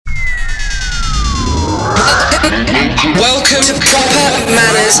Welcome to Proper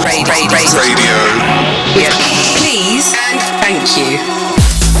Manners Radio. Please and thank you.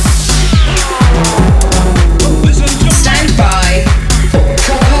 Stand by for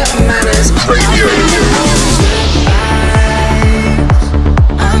Proper Manners Radio.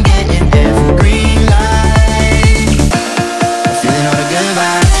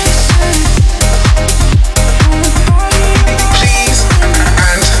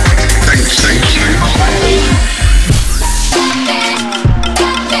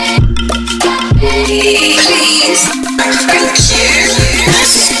 Please, thank you.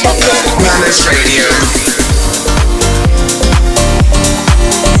 This is Proper Manners Radio.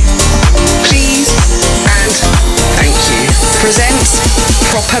 Please and thank you. Presents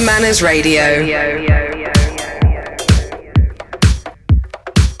Proper Manners Radio.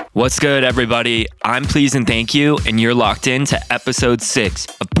 What's good, everybody? I'm Please and Thank You, and you're locked in to episode 6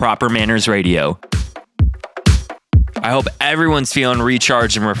 of Proper Manners Radio. I hope everyone's feeling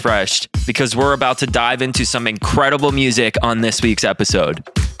recharged and refreshed because we're about to dive into some incredible music on this week's episode.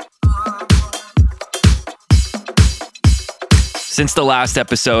 Since the last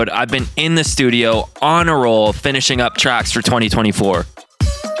episode, I've been in the studio on a roll finishing up tracks for 2024.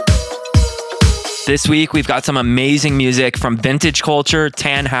 This week, we've got some amazing music from Vintage Culture,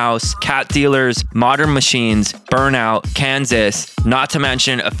 Tan House, Cat Dealers, Modern Machines, BVRNOUT, Kansas, not to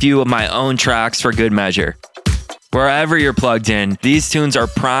mention a few of my own tracks for good measure. Wherever you're plugged in, these tunes are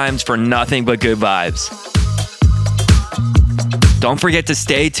primed for nothing but good vibes. Don't forget to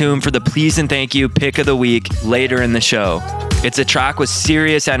stay tuned for the Please and Thank You pick of the week later in the show. It's a track with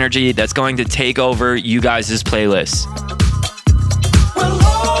serious energy that's going to take over you guys' playlists.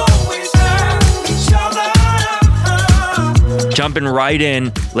 Jumping right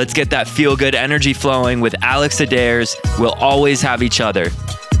in, let's get that feel-good energy flowing with Alex Adair's We'll Always Have Each Other.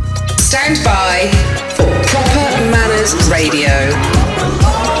 Stand by for Proper Manners Radio.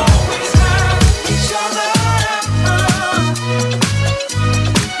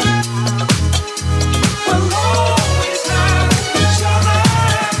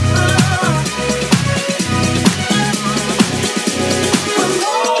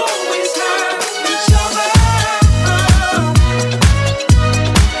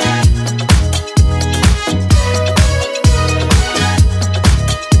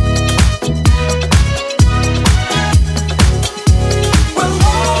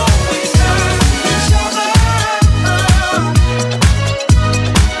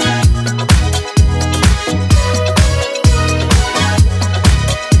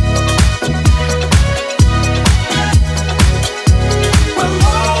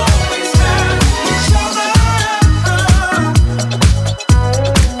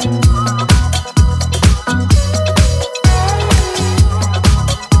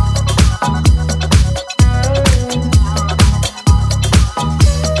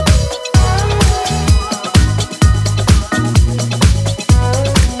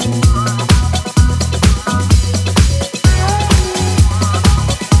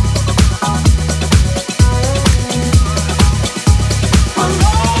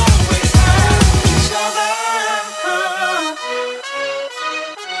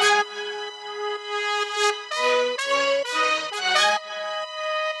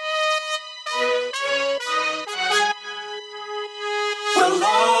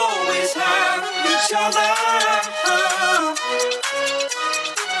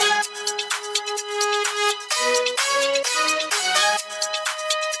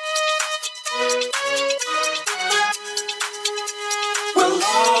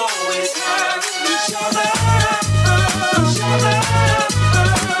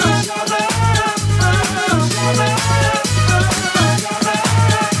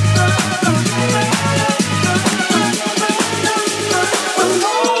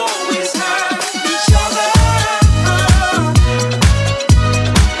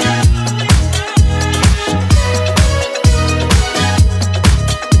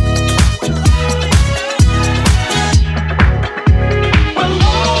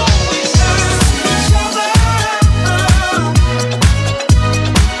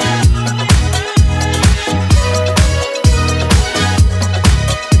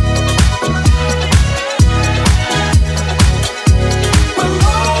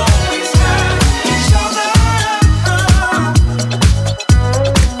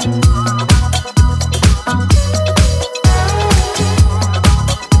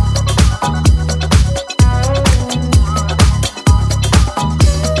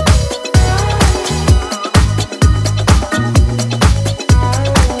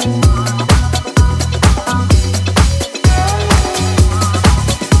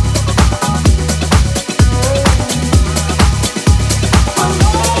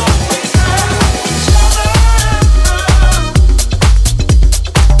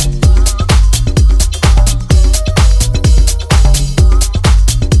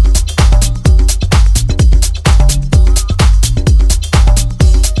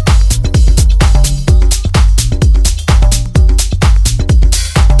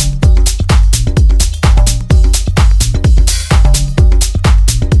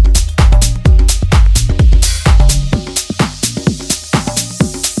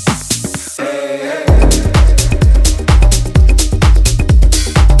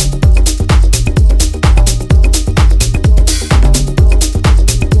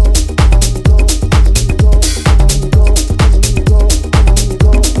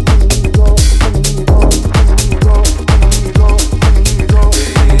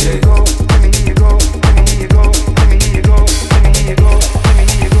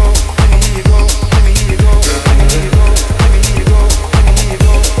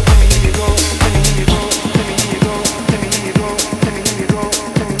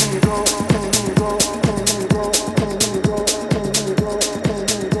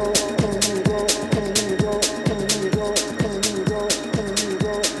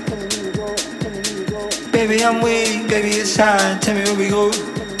 I'm weak, baby, it's high. Tell me where we go.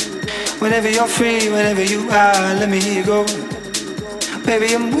 Whenever you're free, whenever you are, let me hear you go.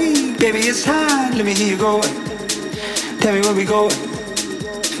 Baby, I'm weak, baby, it's high. Let me hear you go. Tell me where we go.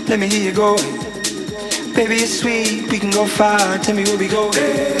 Let me hear you go. Baby, it's sweet, we can go far. Tell me where we go.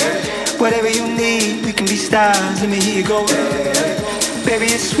 Whatever you need, we can be stars. Let me hear you go. Baby,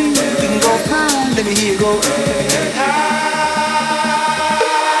 it's sweet, we can go far. Let me hear you go.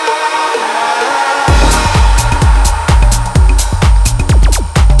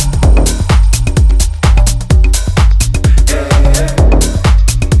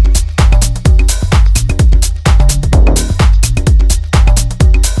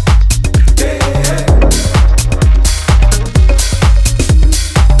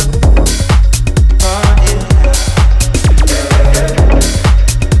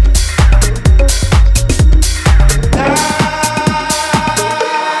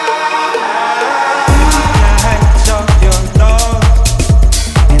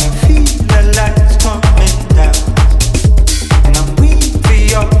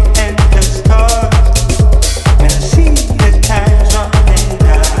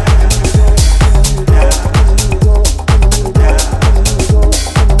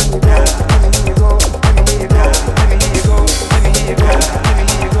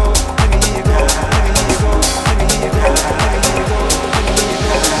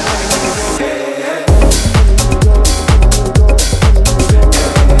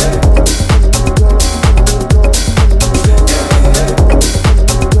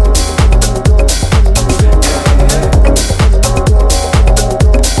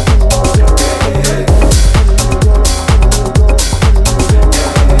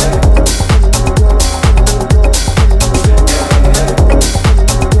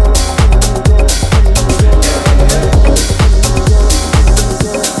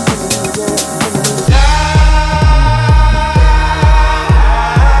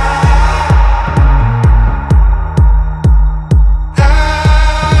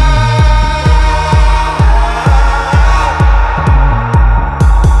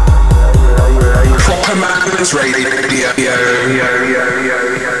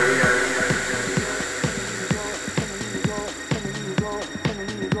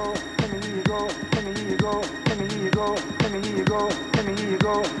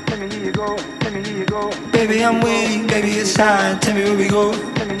 Baby, I'm weak, baby, it's high. Tell me where we go.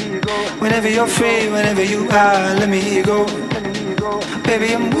 Whenever you're free, whenever you are, let me hear you go.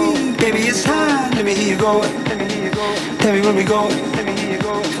 Baby, I'm weak, baby, it's high. Let me hear you go. Tell me where we go.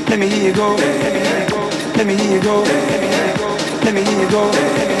 Let me hear you go. Let me hear you go. Let me hear you go. Let me hear you go.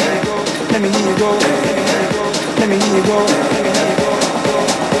 Let me hear you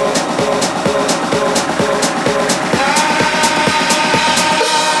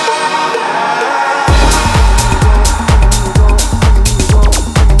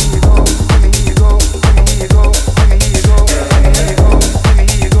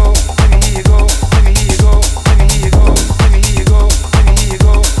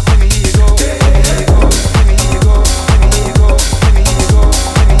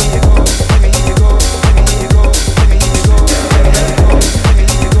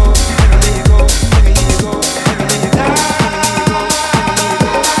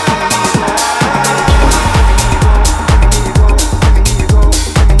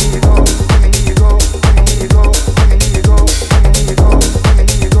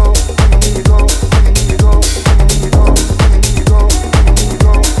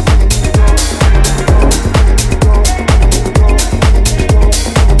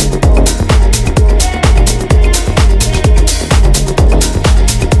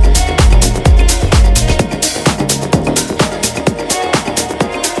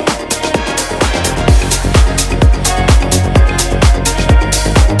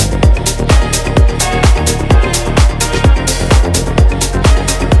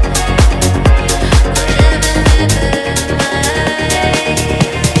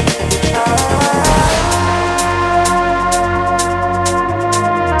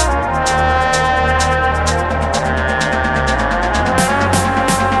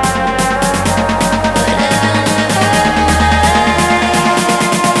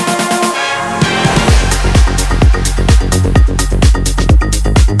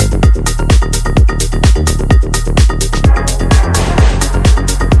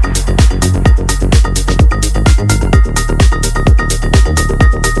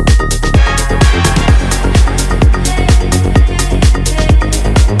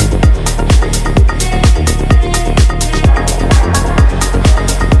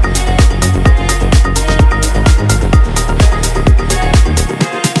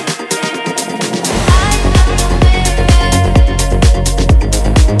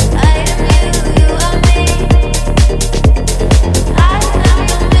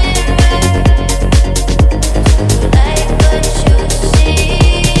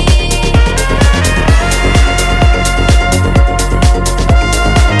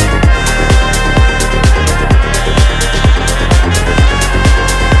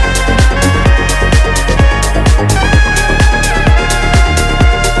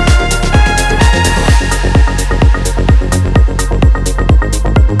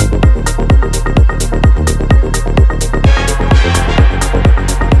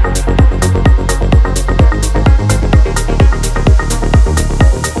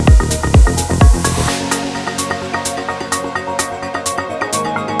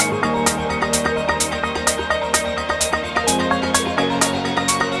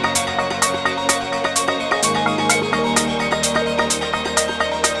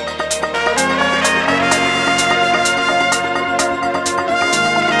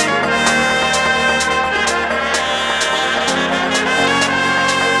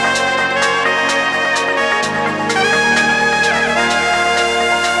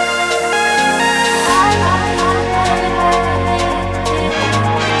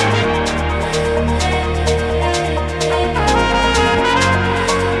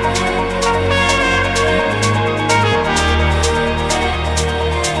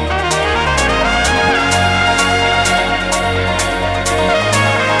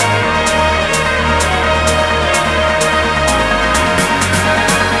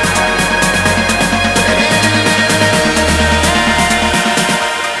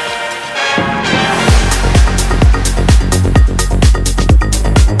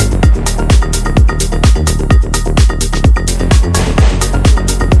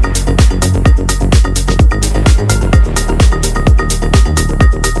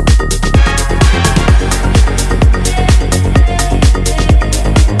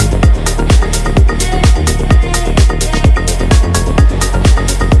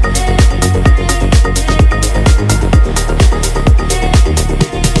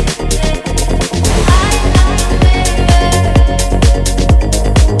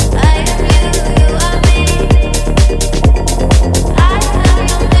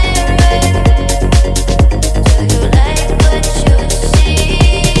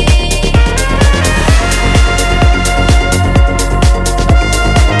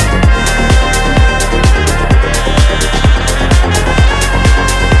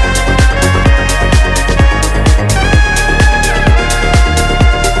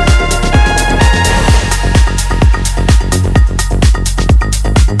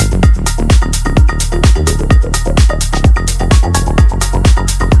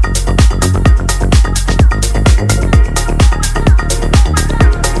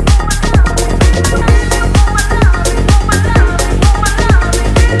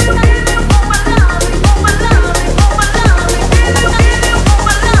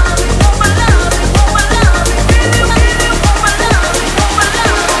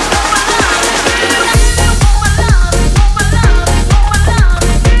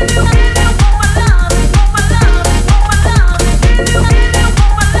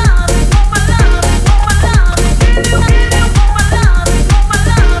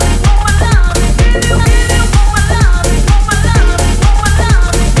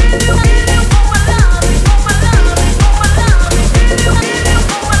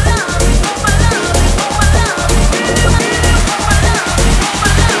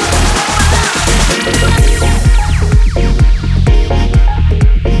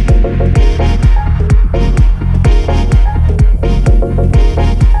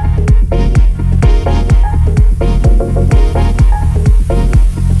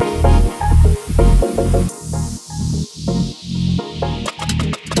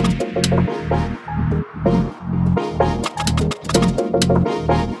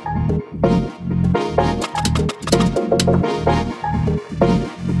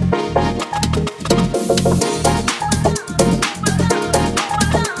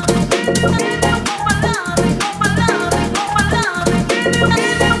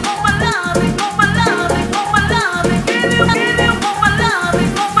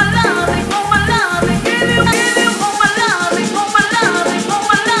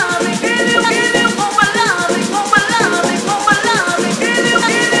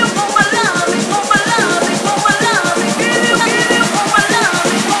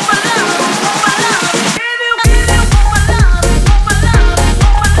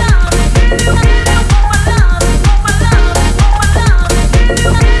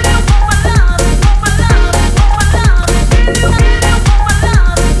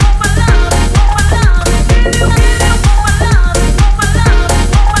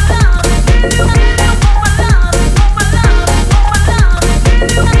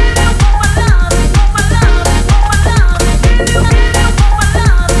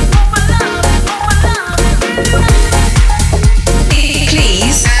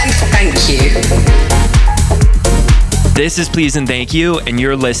This is Please and Thank You, and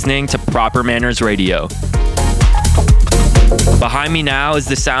you're listening to Proper Manners Radio. Behind me now is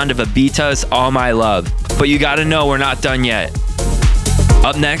the sound of Abita's All My Love, but you gotta know we're not done yet.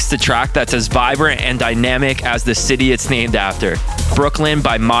 Up next, the track that's as vibrant and dynamic as the city it's named after, Brooklyn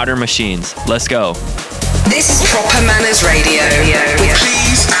by Modern Machines. Let's go. This is Proper Manners Radio. With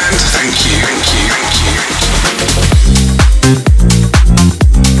Please and Thank You.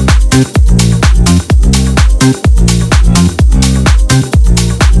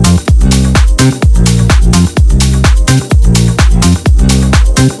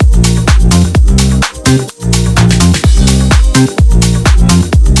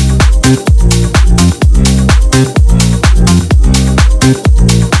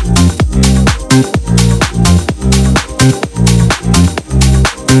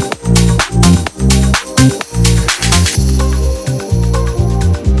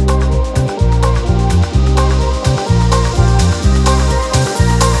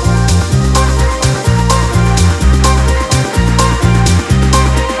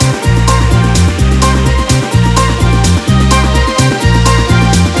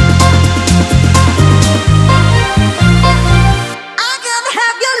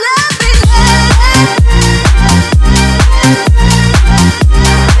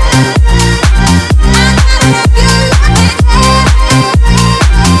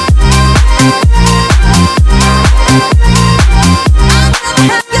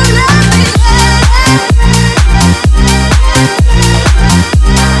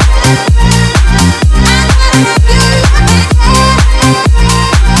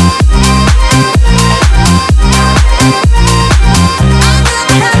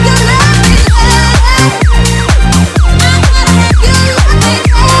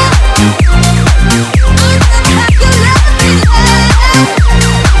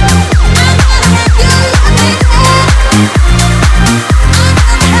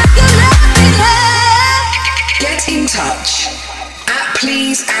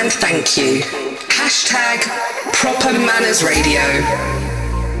 Proper Manners Radio.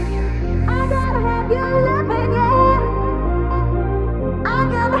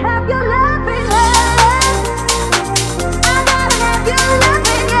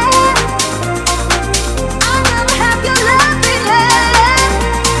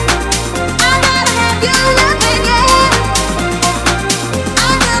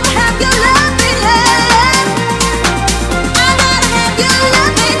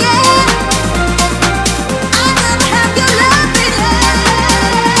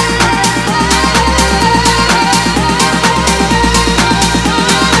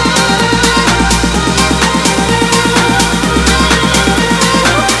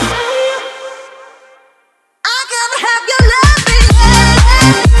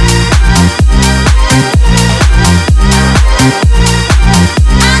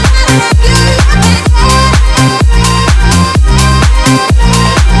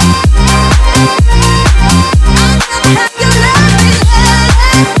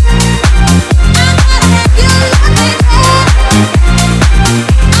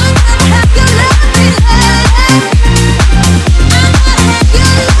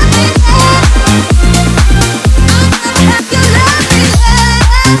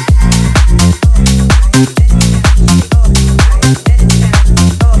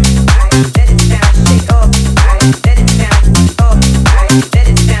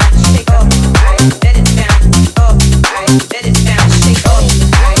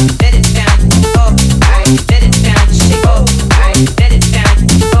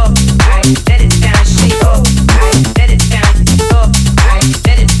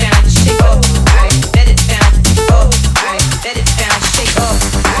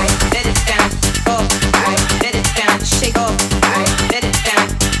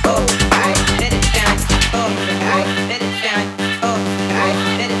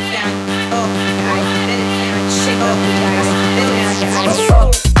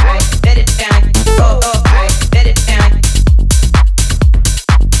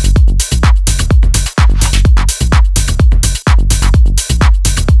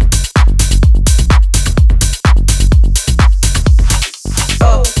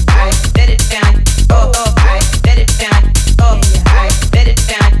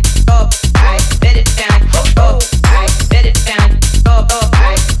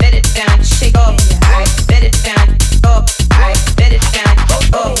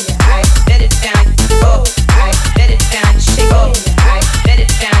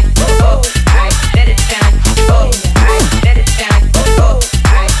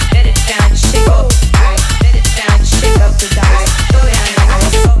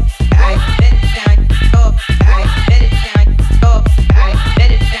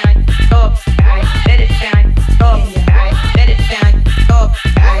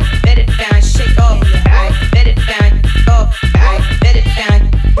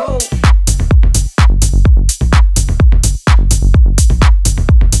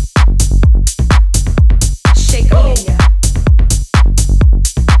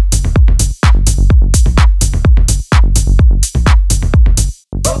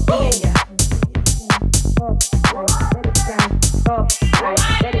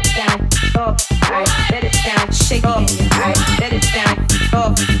 shake off, I let it down,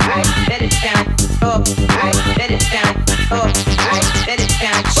 off, I let it down, off, I let it down, off, I let it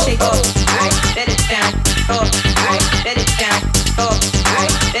down, shake off, I let it down, off, I let it down, off, I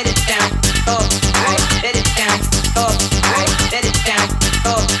let it down, off, I let it down, off, I let it down,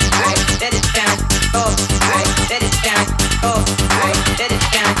 off, I let it down, off, I let it down, off, I let it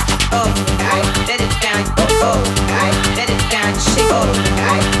down, off, I let it down, off, I let it down, shake off,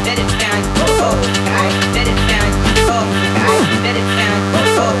 I let it down, off, I let it down, off, I let it down,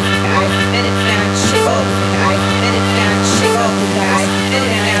 off, I let it down, shake off, I let it down, shake off, I let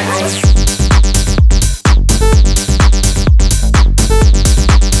it down.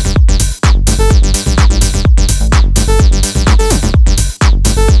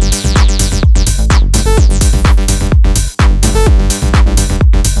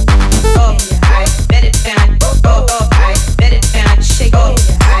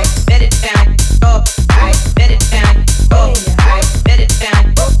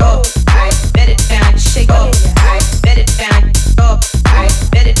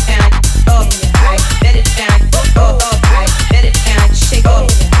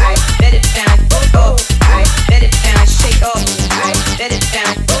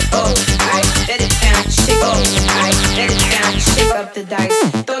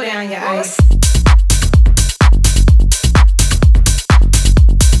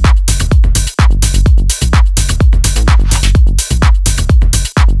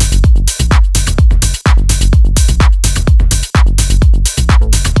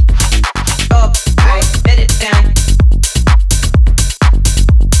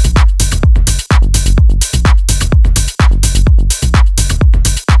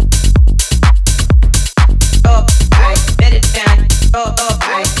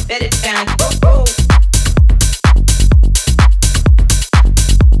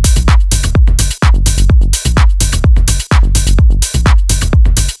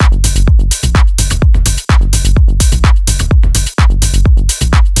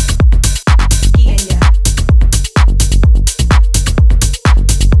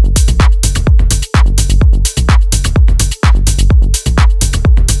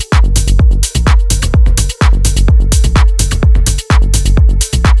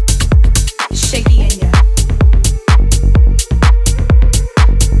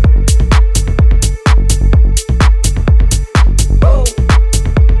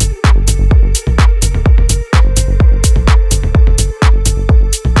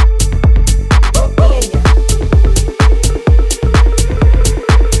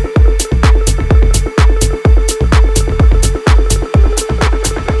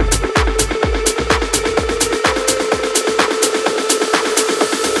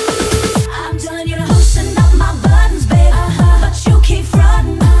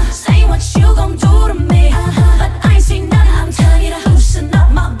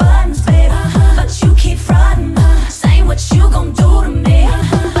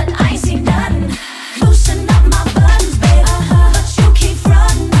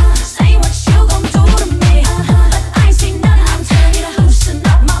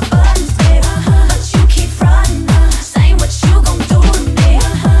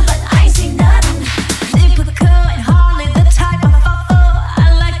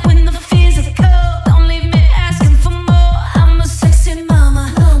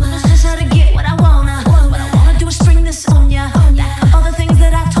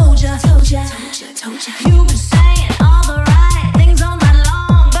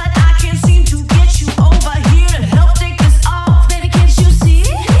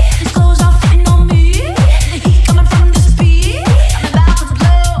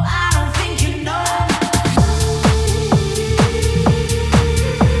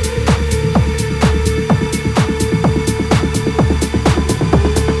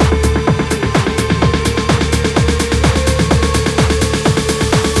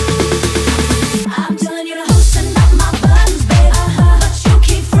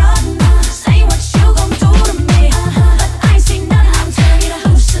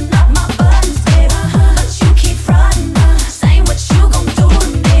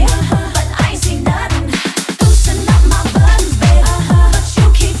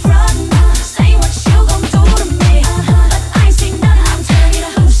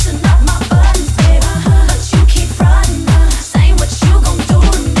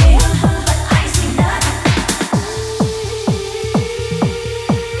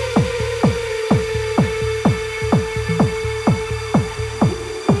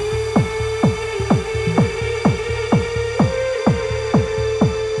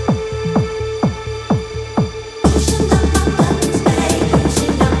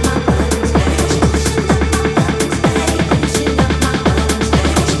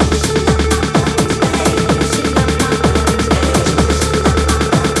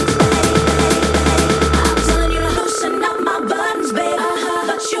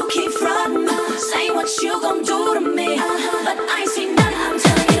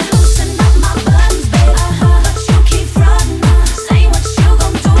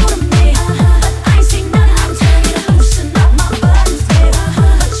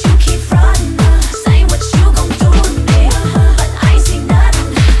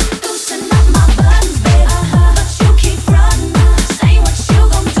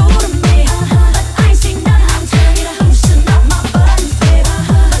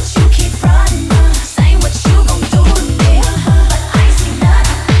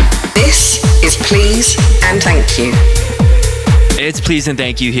 thank you. It's Please and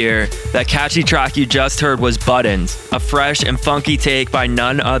Thank You here. That catchy track you just heard was Buttons, a fresh and funky take by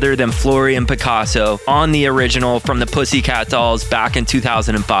none other than Florian Picasso on the original from the Pussycat Dolls back in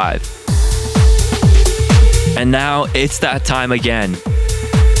 2005. And now it's that time again.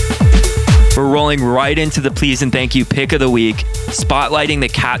 We're rolling right into the Please and Thank You pick of the week, spotlighting the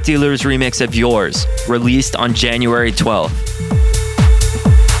Cat Dealers remix of Yours, released on January 12th.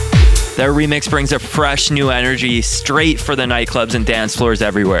 Their remix brings a fresh new energy straight for the nightclubs and dance floors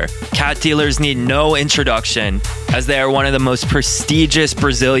everywhere. Cat Dealers need no introduction, as they are one of the most prestigious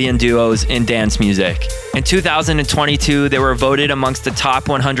Brazilian duos in dance music. In 2022, they were voted amongst the top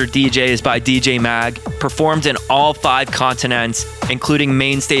 100 DJs by DJ Mag, performed in all 5 continents, including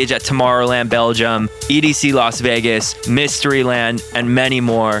main stage at Tomorrowland Belgium, EDC Las Vegas, Mysteryland, and many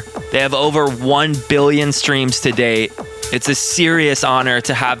more. They have over 1 billion streams to date. It's a serious honor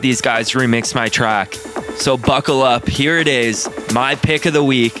to have these guys remix my track. So buckle up, here it is, my pick of the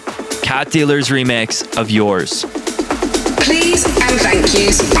week, Cat Dealers remix of Yours. Please and thank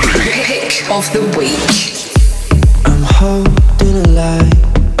yous, pick of the week. I'm holding a light.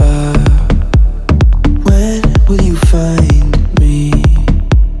 When will you find me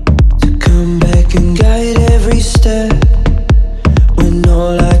to come back and guide every step when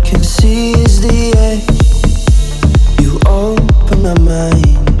all I can see is the edge? You open my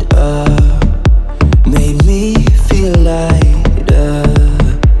mind up, made me feel lighter.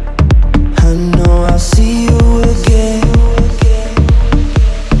 I know I'll see you again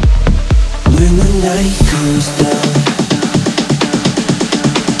when the night comes down.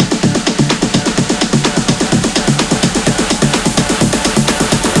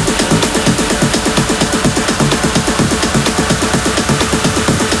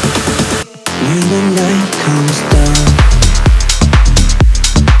 When the night comes down.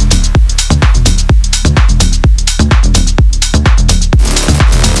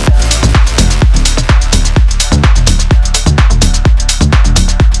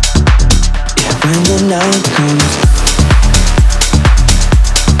 When the night comes.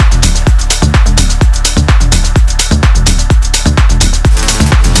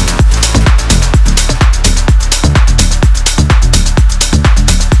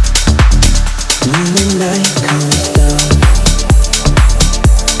 When the night comes down,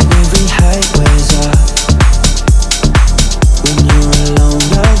 every height wears off. When you're alone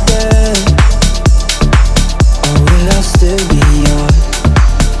out there, or will I still be yours?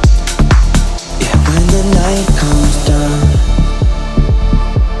 When the night comes down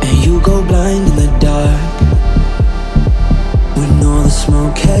and you go blind in the dark, when all the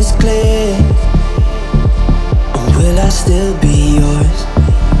smoke has cleared, or will I still be yours?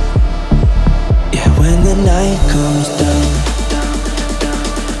 Yeah, when the night comes down.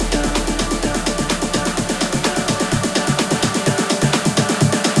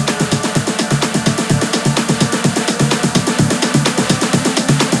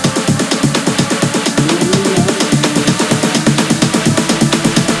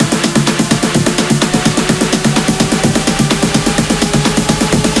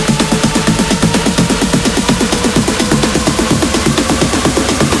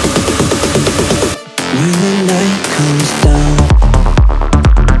 When the night comes down.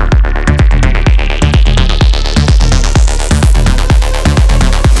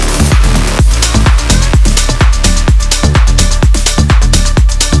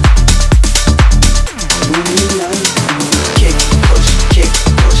 Kick, push, kick,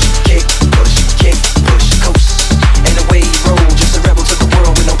 push, kick, push, kick, push, coast. And the way you roll, just a rebel to the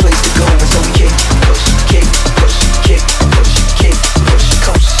world with no place to go. And so we kick, push, kick, push, kick, push, kick, push,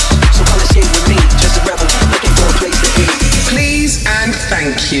 coast. So come and skate with me, just a rebel looking for a place to be. Please and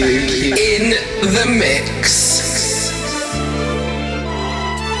thank you in the mix.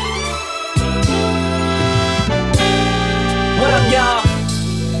 What up, y'all?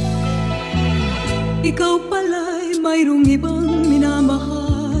 Ikaw pala'y mayroong ibang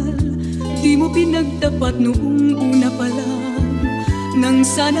minamahal. Di mo pinagtapat noong una pa lang, nang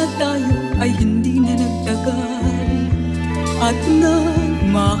sana tayo ay hindi na nagtagal at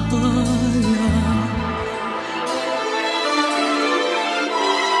nagmahalan.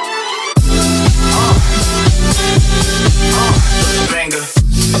 Banger.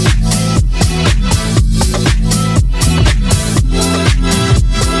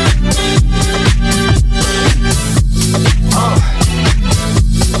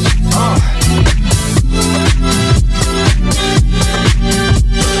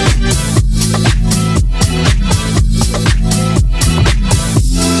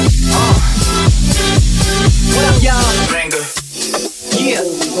 What up, y'all? Banger. Yeah.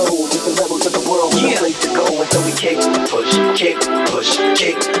 Yeah.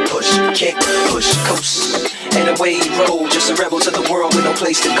 world with no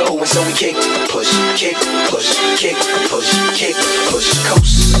place to go, and so we kick, push, kick, push, kick, push, kick, push,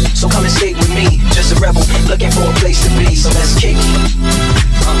 coast. So come and skate with me, just a rebel looking for a place to be. So let's kick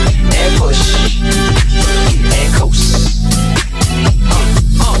and push and coast.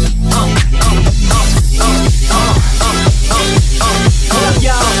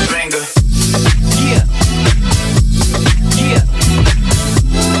 Banger. Yeah. Yeah.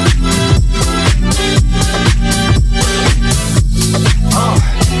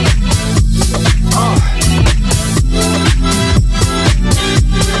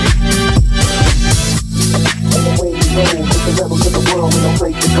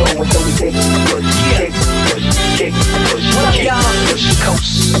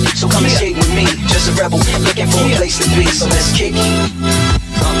 So come and skate with me, just a rebel looking for a place to be. So let's kick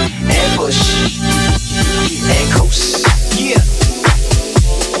and push and coast. Yeah.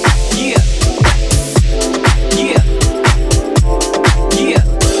 Yeah. Yeah. Yeah.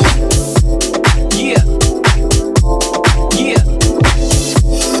 Yeah. Yeah. Yeah.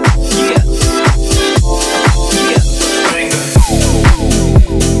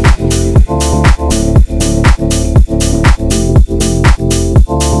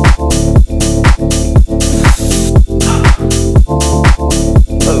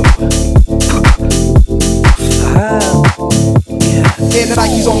 In the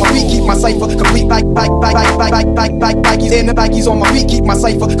Nikes on my feet, keep my cipher complete. In the Nikes on my feet, keep my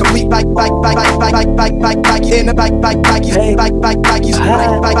cipher complete. In the Nikes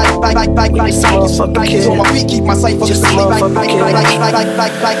on my feet, keep my cipher complete.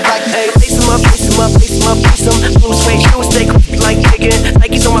 Hey, lace 'em up, lace 'em up, lace 'em up, lace 'em. Blue suede shoes, stay creepy like chicken.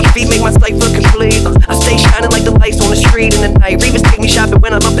 Nikes on my feet, make my cipher complete. I stay shining like the lights on the street in the night. Revis take me shopping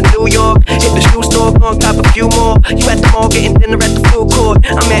when I'm up in New York. Hit the shoe store, gon' cop a few more. You at the mall getting dinner at the food court.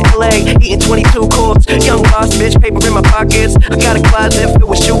 I'm at LA eating 22 courts. Young boss, bitch, paper in my pockets. I got a closet filled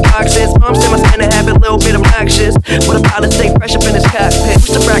with shoe boxes. Mom said my Santa habit, a little bit obnoxious. What about to stay fresh up in his cockpit?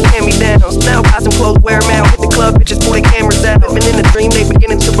 Used to rock hand-me-downs. Now buy some clothes, wear 'em out. Hit the club, bitches pull their cameras out. Living in a dream, they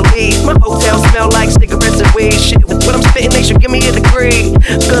beginning to believe. My hotel smell like cigarettes and weed. Shit, with what I'm spitting, they should give me a degree.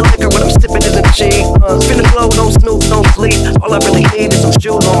 Good liquor, what I'm sipping isn't cheap. Spin the glow, don't snooze, don't sleep. All I really need is some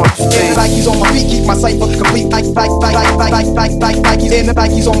shoes on my feet. In the Nikes on my feet, keep my cipher complete. In the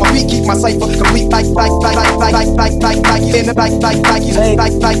Nikes on my feet, keep my cipher complete. In the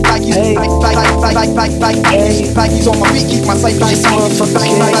Nikes on my feet, keep my cipher.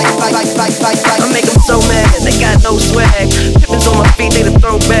 I make them so mad, they got no swag. Pippins on my feet, they the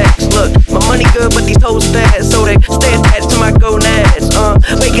throwbacks. Look, my money good, but these hoes bad, so they stay attached to my gonads.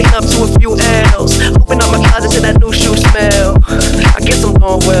 Waking up to a few L's. Open up my closet to that new shoe smell. I guess I'm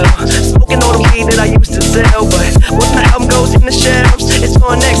doing well. Smoking all the weed that I used to sell, but once my album goes in the shelves, it's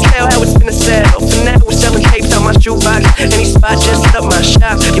on next hell how it's finna sell. For now, we're selling tapes out my shoebox. Any spot just hit up my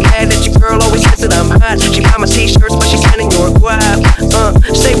shop. You mad that your girl always says that I'm hot? She buy my t-shirts, but she's sending your guap.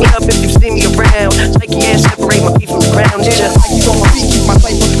 Say what up if you see me around. Like yeah, separate my feet from the ground. Just Nikes on my feet, keep my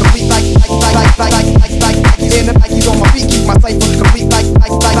cipher complete. In the Nikes on my feet, keep my cipher complete.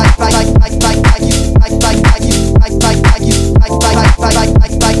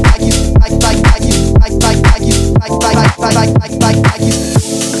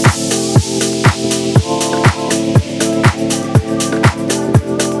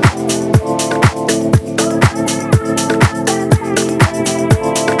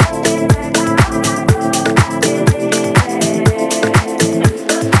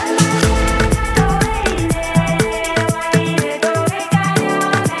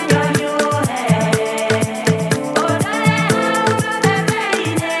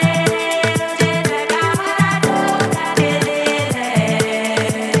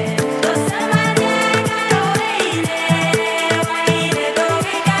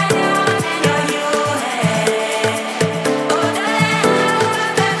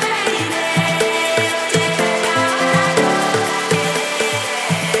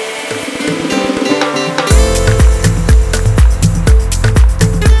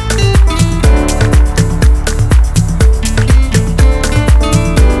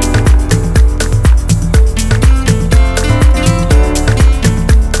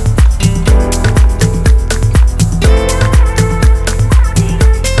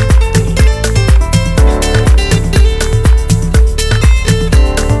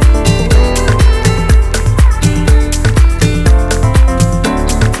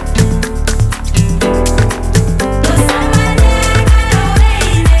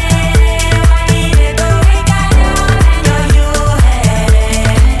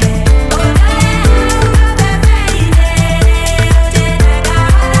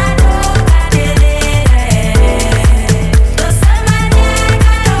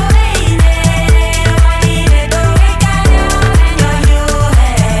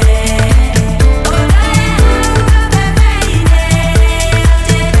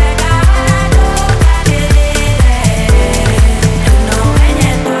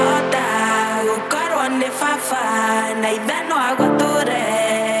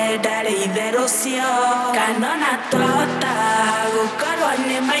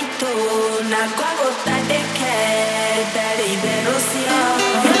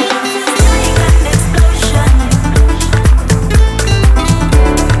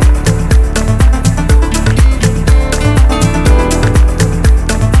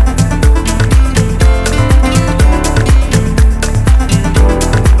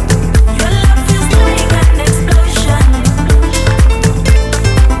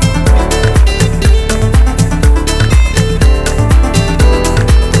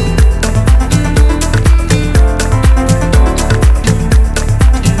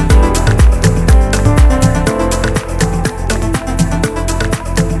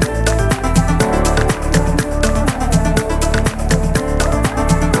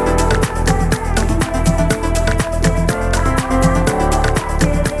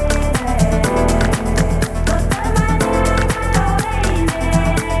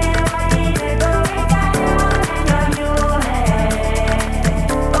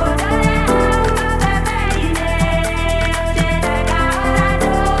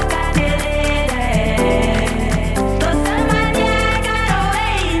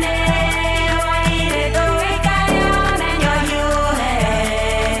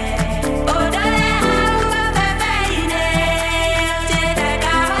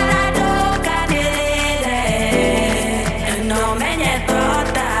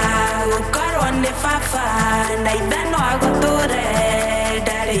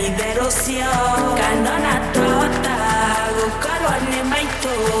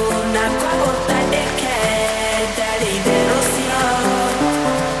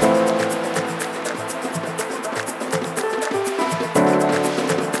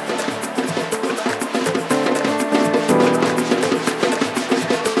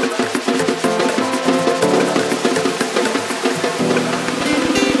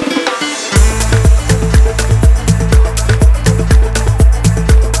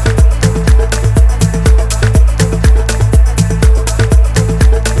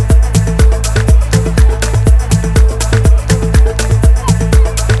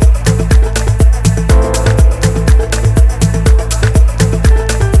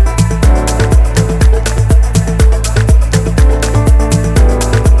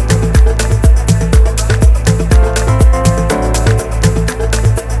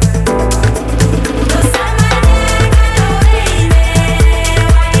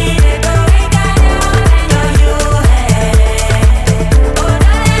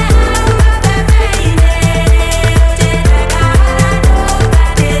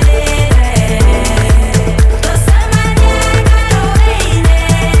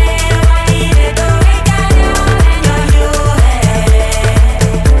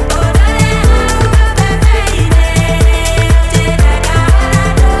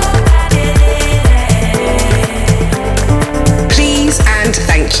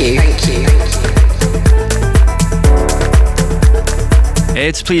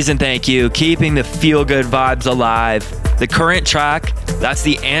 It's Please and Thank You, keeping the feel-good vibes alive. The current track, that's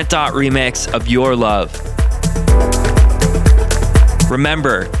the Ant.Dot remix of Your Love.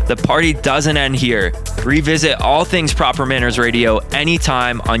 Remember, the party doesn't end here. Revisit all things Proper Manners Radio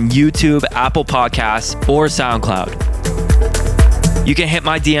anytime on YouTube, Apple Podcasts, or SoundCloud. You can hit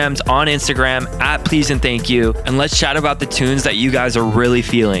my DMs on Instagram at Please and Thank You, and let's chat about the tunes that you guys are really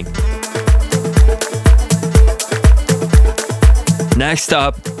feeling. Next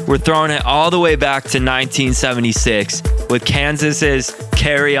up, we're throwing it all the way back to 1976 with Kansas's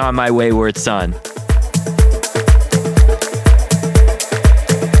Carry On My Wayward Son.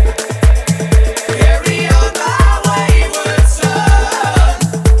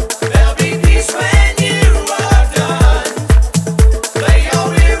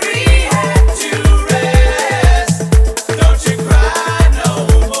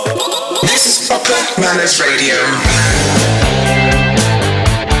 Manners Radio.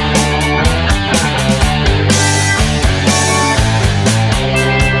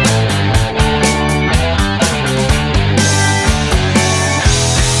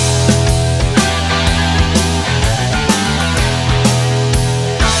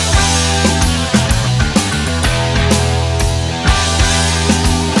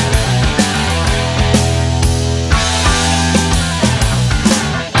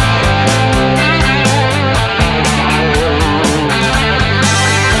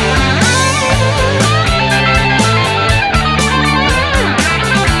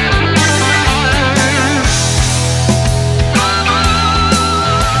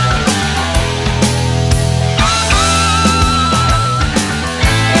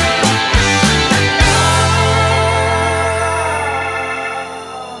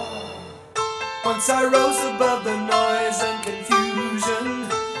 Once I rose above the noise and confusion,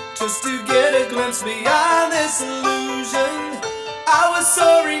 just to get a glimpse beyond this illusion. I was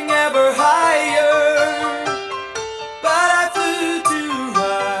soaring ever higher, but I flew too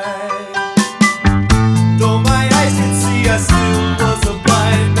high. Though my eyes could see, I still was a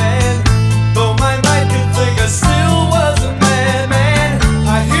blind man. Though my mind could think, I still was a madman.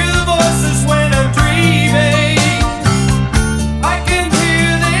 I hear the voices when I'm dreaming. I can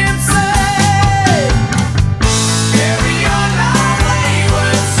hear them say, carry on my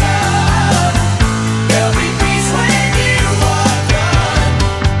wayward son. There'll be peace when you are done.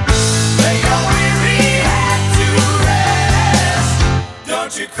 Lay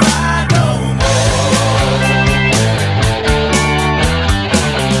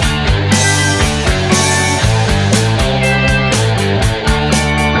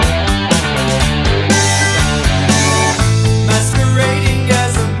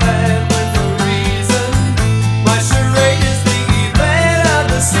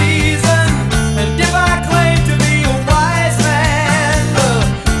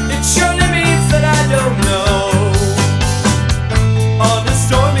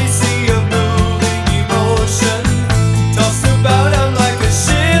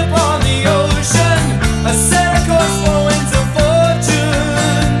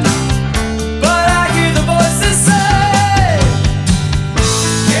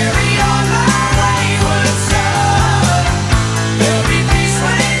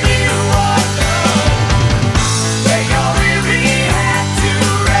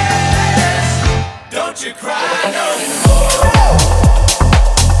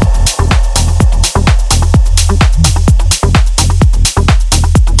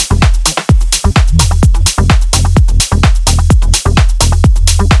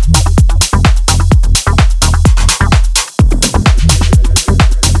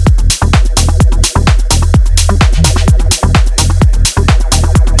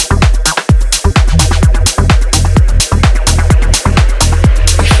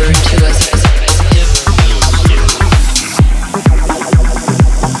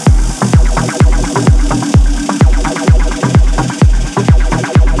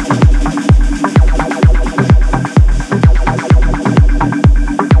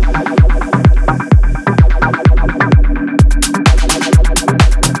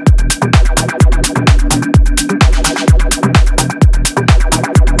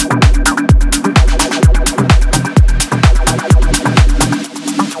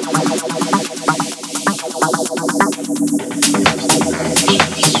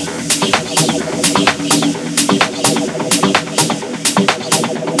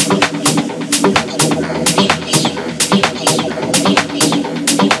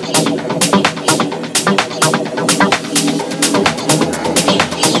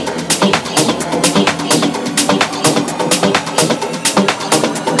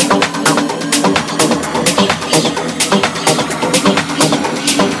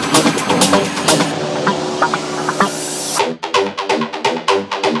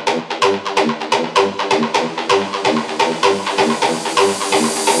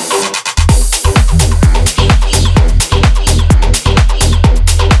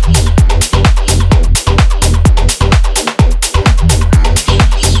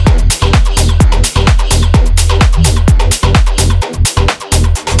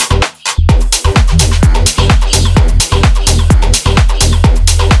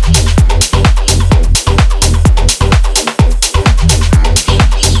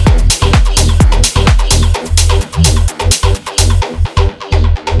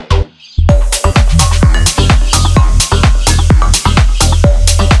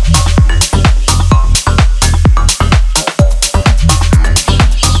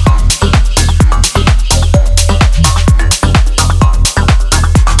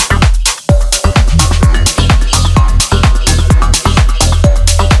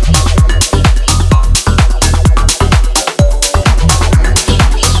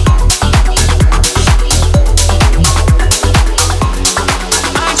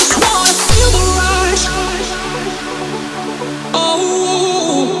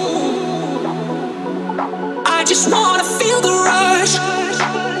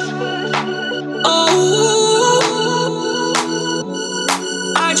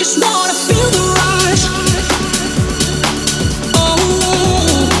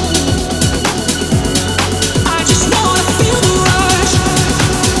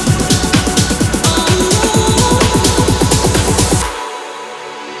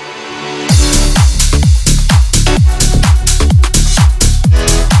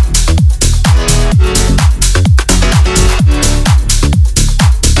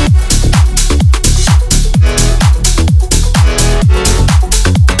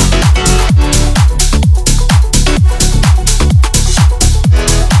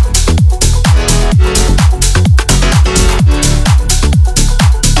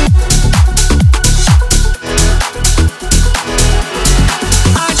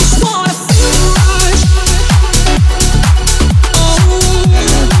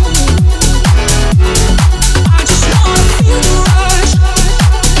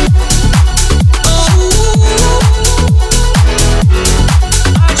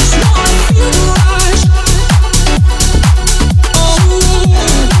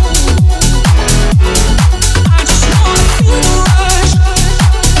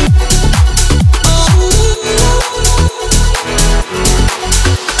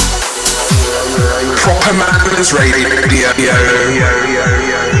Manners Radio.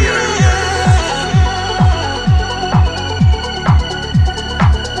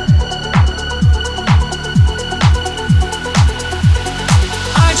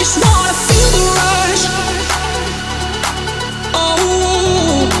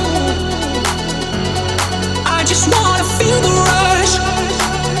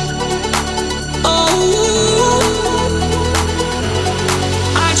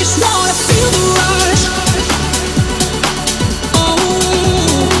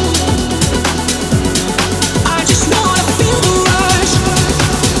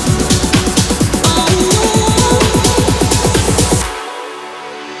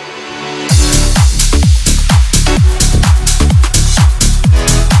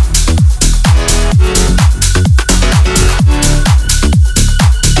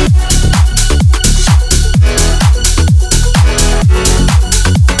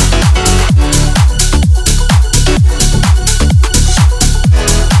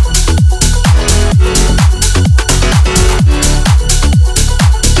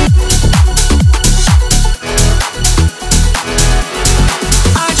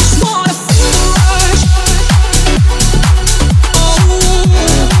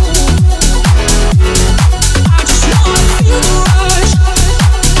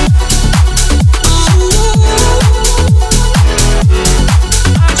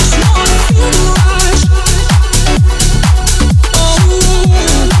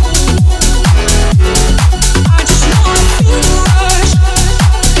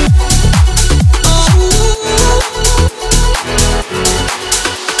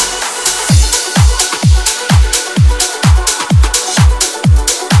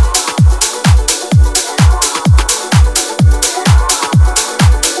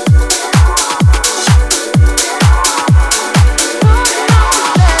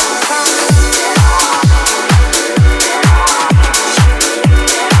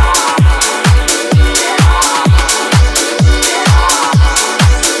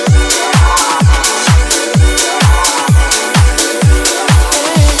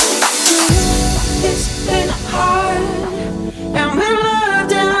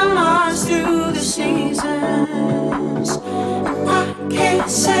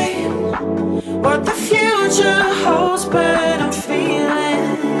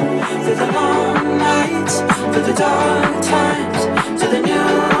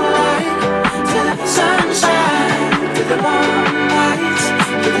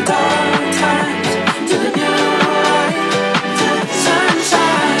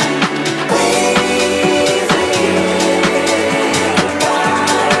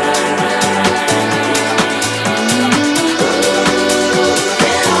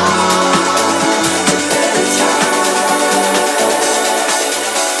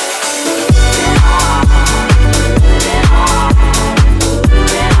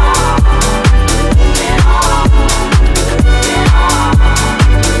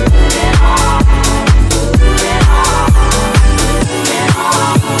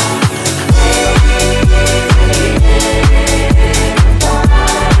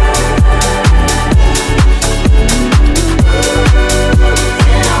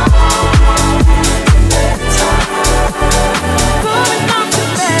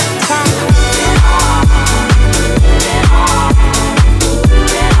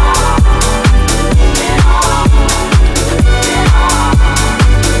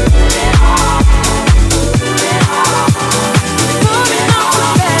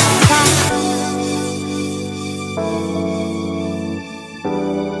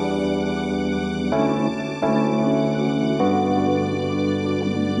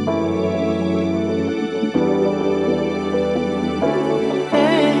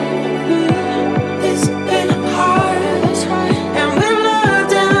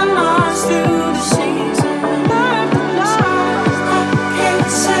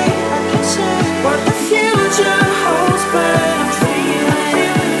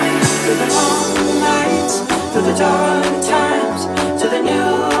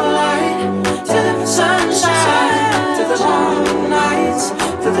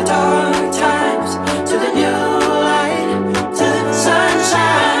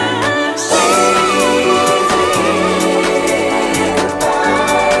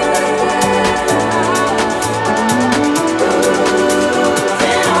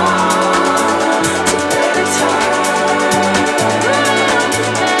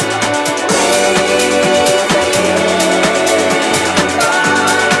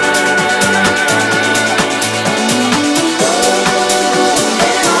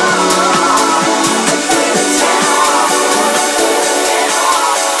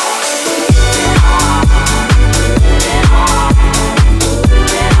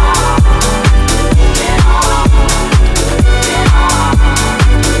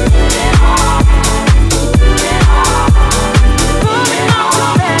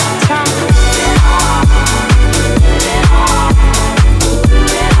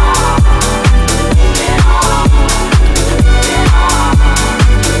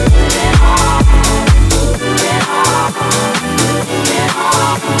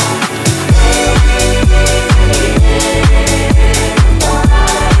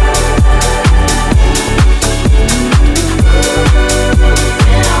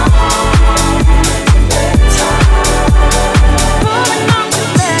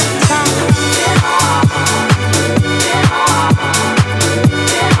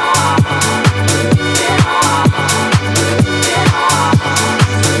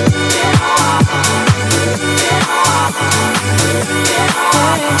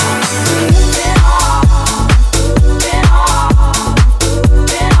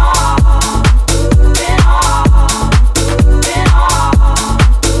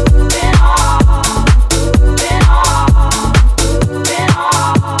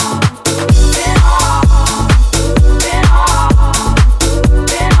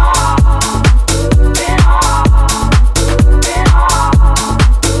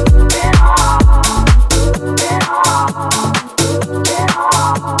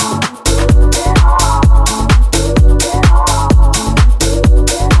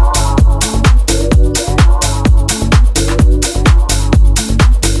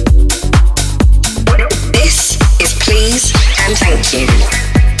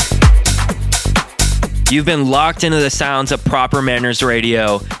 You've been locked into the sounds of Proper Manners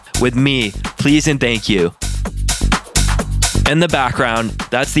Radio with me, Please and Thank You. In the background,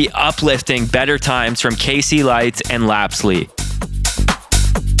 that's the uplifting Better Times from KC Lights and Lapsley.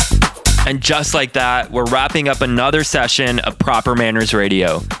 And just like that, we're wrapping up another session of Proper Manners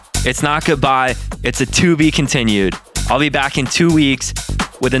Radio. It's not goodbye, it's a to be continued. I'll be back in 2 weeks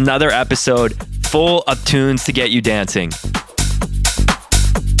with another episode full of tunes to get you dancing.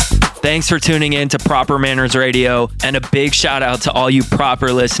 Thanks for tuning in to Proper Manners Radio, and a big shout out to all you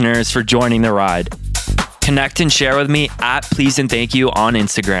proper listeners for joining the ride. Connect and share with me at Please and Thank You on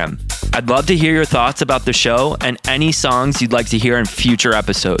Instagram. I'd love to hear your thoughts about the show and any songs you'd like to hear in future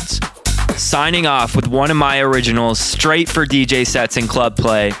episodes. Signing off with one of my originals straight for DJ sets and club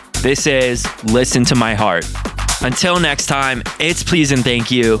play. This is Listen to My Heart. Until next time, it's Please and Thank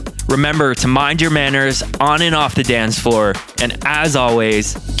You. Remember to mind your manners on and off the dance floor. And as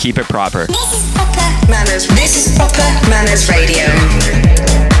always, keep it proper. This is Proper Manners Radio.